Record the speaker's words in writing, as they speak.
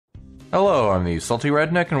Hello, I'm the Salty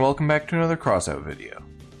Redneck, and welcome back to another Crossout video.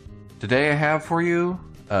 Today I have for you,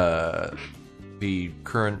 the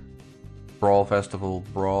current Brawl Festival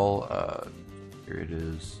Brawl, here it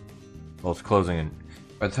is. Well, it's closing, and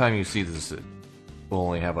by the time you see this, it will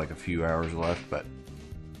only have like a few hours left, but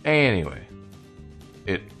anyway.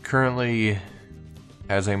 It currently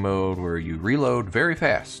has a mode where you reload very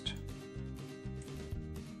fast.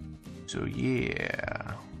 So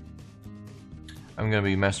yeah. I'm going to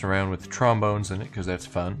be messing around with the trombones in it because that's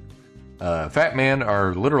fun. Fat Man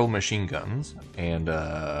are literal machine guns, and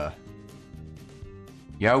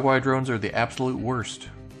yaogui drones are the absolute worst.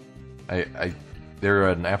 They're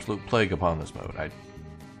an absolute plague upon this mode. I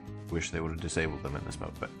wish they would have disabled them in this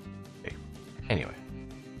mode, but hey. Anyway.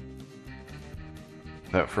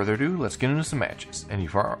 Without further ado, let's get into some matches. And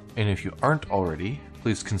if you aren't already,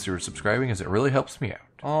 please consider subscribing as it really helps me out.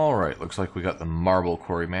 Alright, looks like we got the Marble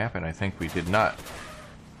Quarry map, and I think we did not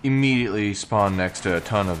immediately spawn next to a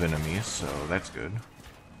ton of enemies, so that's good.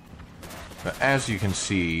 But as you can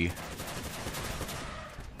see, you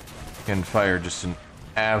can fire just an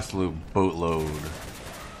absolute boatload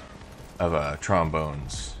of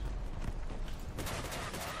trombones.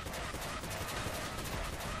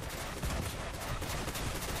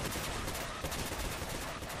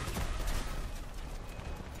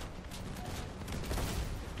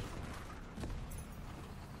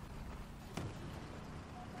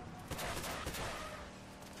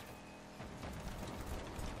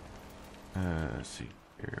 Let's see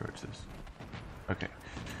here, what's this? Okay.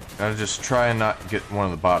 Gotta just try and not get one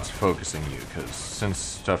of the bots focusing you, because since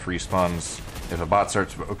stuff respawns, if a bot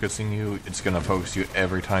starts focusing you, it's gonna focus you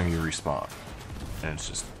every time you respawn. And it's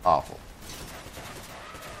just awful.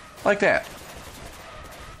 Like that.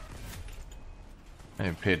 I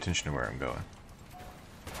need to pay attention to where I'm going.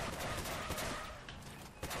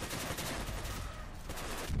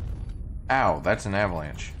 Ow, that's an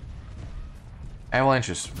avalanche. Avalanche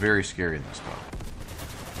is very scary in this mode.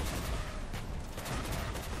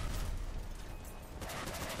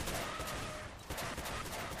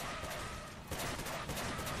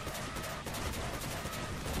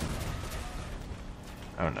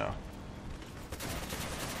 Oh no.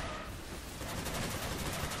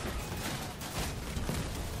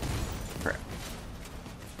 Crap.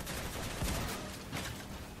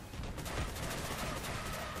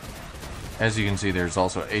 As you can see, there's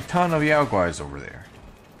also a ton of yaoguis over there.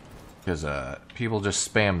 Because people just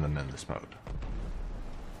spam them in this mode.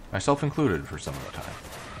 Myself included for some of the time.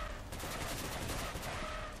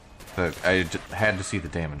 But I had to see the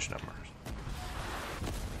damage numbers.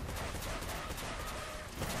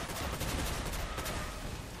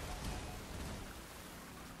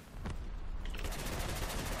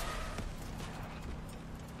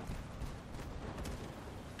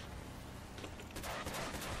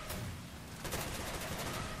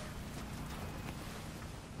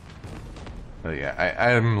 But yeah,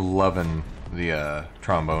 I'm loving the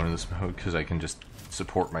trombone in this mode because I can just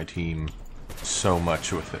support my team so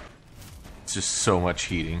much with it. It's just so much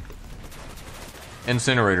heating.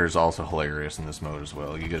 Incinerator is also hilarious in this mode as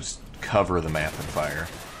well. You just cover the map in fire.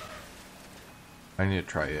 I need to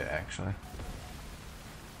try it actually.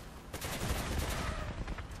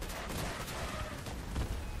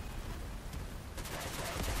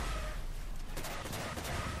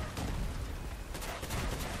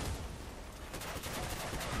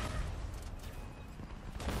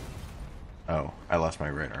 Oh, I lost my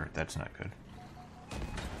red art. That's not good.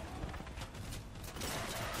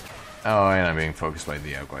 Oh, and I'm being focused by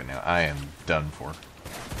the yaogui now. I am done for.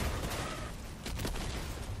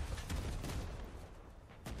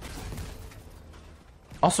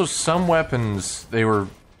 Also, some weapons, they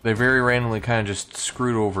very randomly kind of just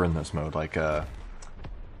screwed over in this mode. Like,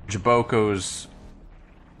 Jabokos,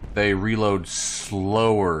 they reload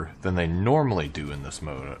slower than they normally do in this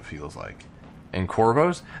mode, it feels like. And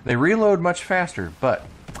Corvos, they reload much faster, but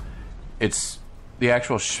it's the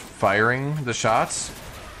actual firing the shots.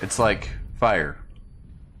 It's like fire,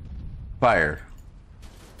 fire,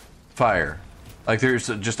 fire. Like there's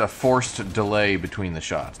just a forced delay between the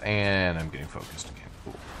shots. And I'm getting focused again.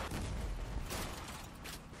 Cool.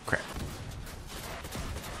 Crap.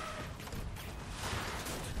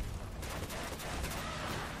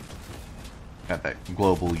 Got that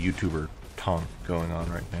global YouTuber taunt going on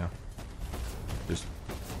right now. Just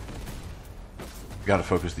gotta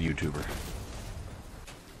focus the YouTuber.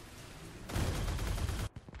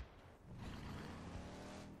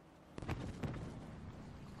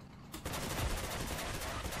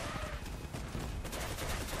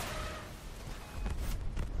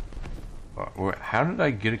 How did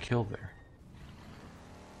I get a kill there?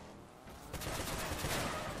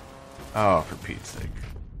 Oh, for Pete's sake.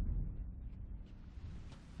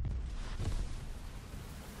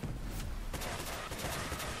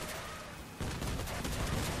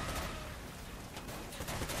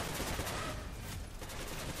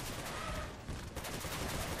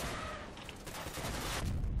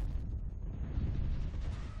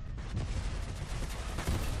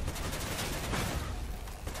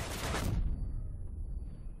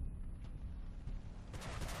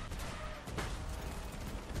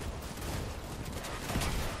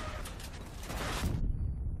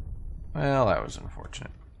 Well, that was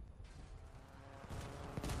unfortunate.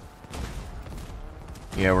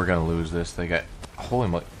 Yeah, we're gonna lose this. They got, holy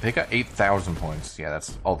moly, they got 8,000 points. Yeah,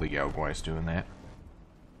 that's all the yaoguis doing that.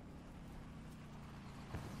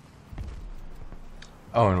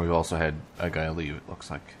 Oh, and we've also had a guy leave, it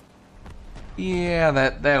looks like. Yeah,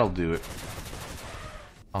 that'll do it.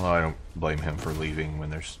 Although I don't blame him for leaving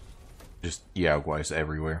when there's just yaoguis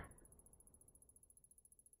everywhere.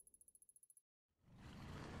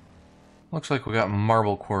 Looks like we got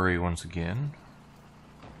Marble Quarry once again.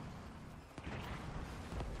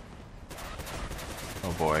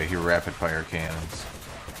 Oh boy, I hear rapid fire cannons.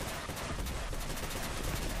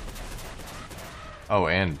 Oh,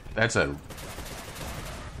 and that's a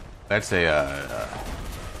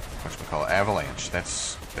whatchamacallit, avalanche.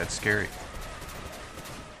 That's scary.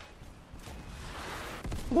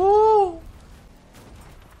 Woo!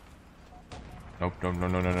 Nope, no, no,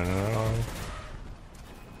 no, no, no, no.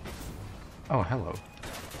 Oh, hello.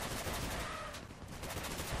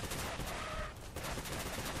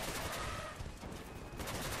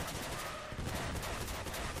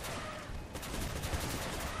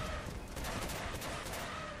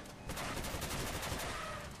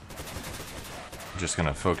 I'm just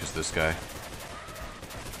gonna focus this guy.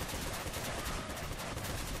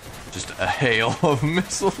 Just a hail of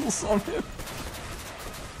missiles on him.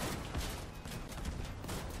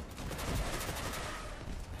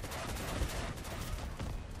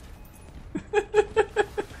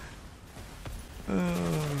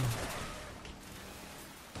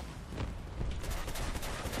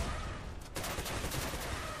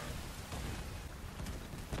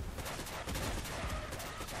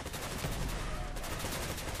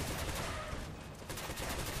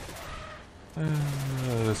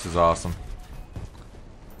 This is awesome.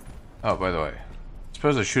 Oh, by the way, I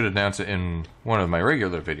suppose I should announce it in one of my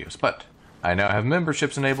regular videos, but I now have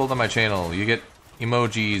memberships enabled on my channel. You get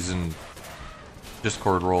emojis and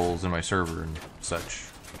Discord roles in my server and such.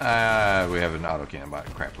 We have an auto cannon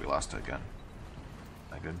bot. Crap, we lost a gun.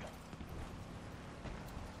 Not good.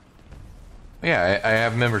 But yeah, I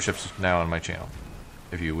have memberships now on my channel,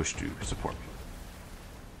 if you wish to support me.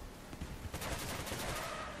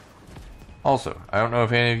 Also, I don't know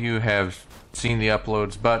if any of you have seen the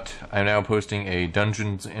uploads, but I'm now posting a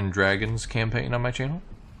Dungeons and Dragons campaign on my channel.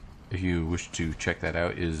 If you wish to check that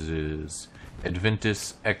out, it is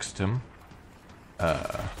Adventus Extum.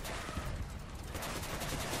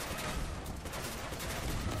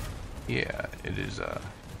 Yeah, it is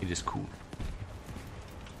cool.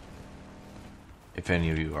 If any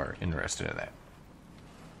of you are interested in that.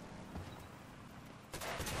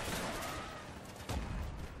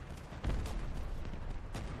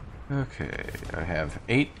 Okay, I have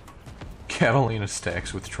 8 Catalina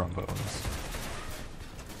stacks with trombones.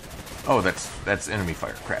 Oh, that's enemy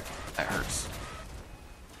fire. Crap, that hurts.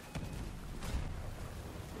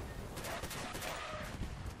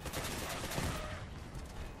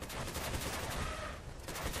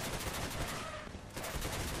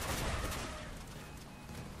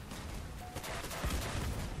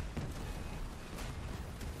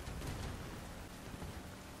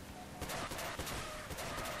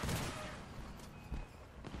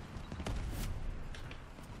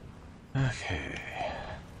 Okay.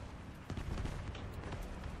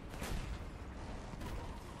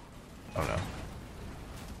 Oh no.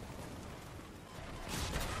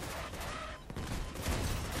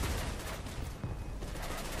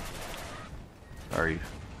 Sorry.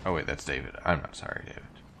 Oh wait, that's David. I'm not sorry, David.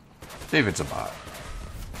 David's a bot.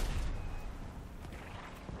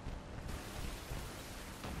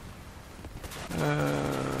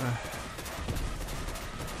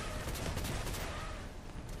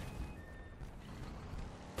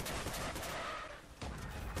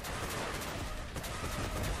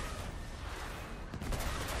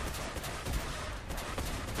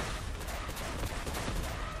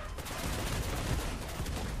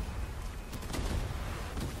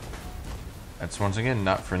 That's once again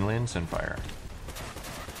not friendly in Sinfire.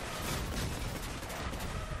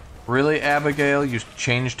 Really, Abigail? You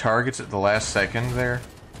changed targets at the last second there?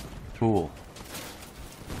 Cool.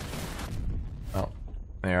 Oh,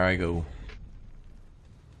 they there I go.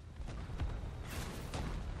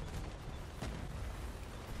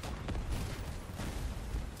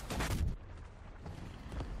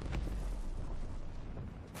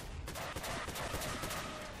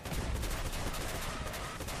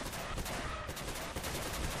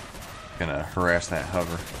 Gonna harass that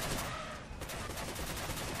hover.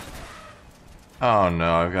 Oh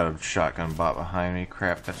no, I've got a shotgun bot behind me.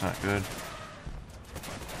 Crap, that's not good.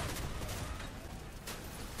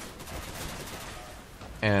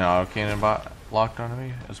 And an autocannon bot locked onto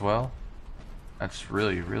me as well. That's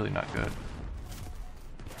really, really not good.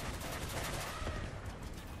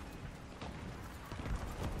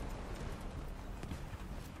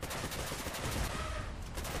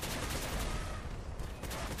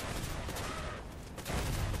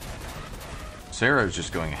 Sarah's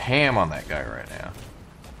just going ham on that guy right now.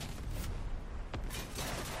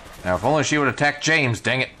 Now, if only she would attack James,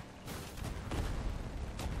 dang it.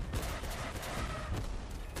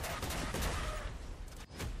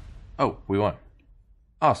 Oh, we won.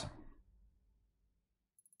 Awesome.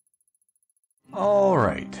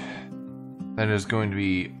 Alright. That is going to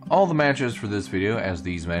be all the matches for this video, as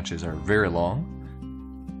these matches are very long.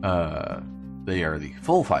 They are the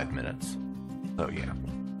full 5 minutes. So, yeah.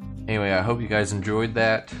 Anyway, I hope you guys enjoyed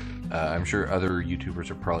that. I'm sure other YouTubers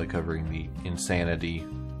are probably covering the insanity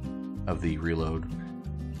of the reload.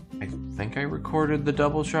 I think I recorded the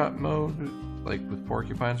double shot mode, like with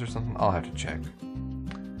porcupines or something. I'll have to check.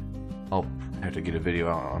 I'll have to get a video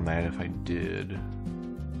out on that if I did.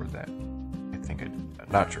 Or that. I think I did.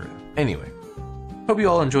 I'm not sure. Anyway, hope you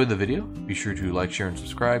all enjoyed the video. Be sure to like, share, and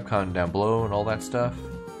subscribe. Comment down below and all that stuff.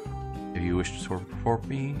 If you wish to support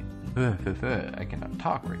me, I cannot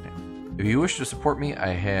talk right now. If you wish to support me, I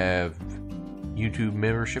have YouTube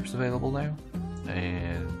memberships available now.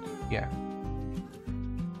 And yeah.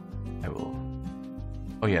 I will.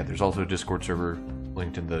 Oh yeah, there's also a Discord server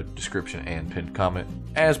linked in the description and pinned comment,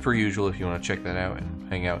 as per usual, if you want to check that out and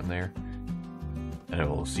hang out in there. And I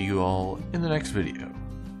will see you all in the next video.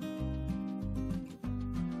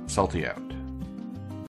 Salty out.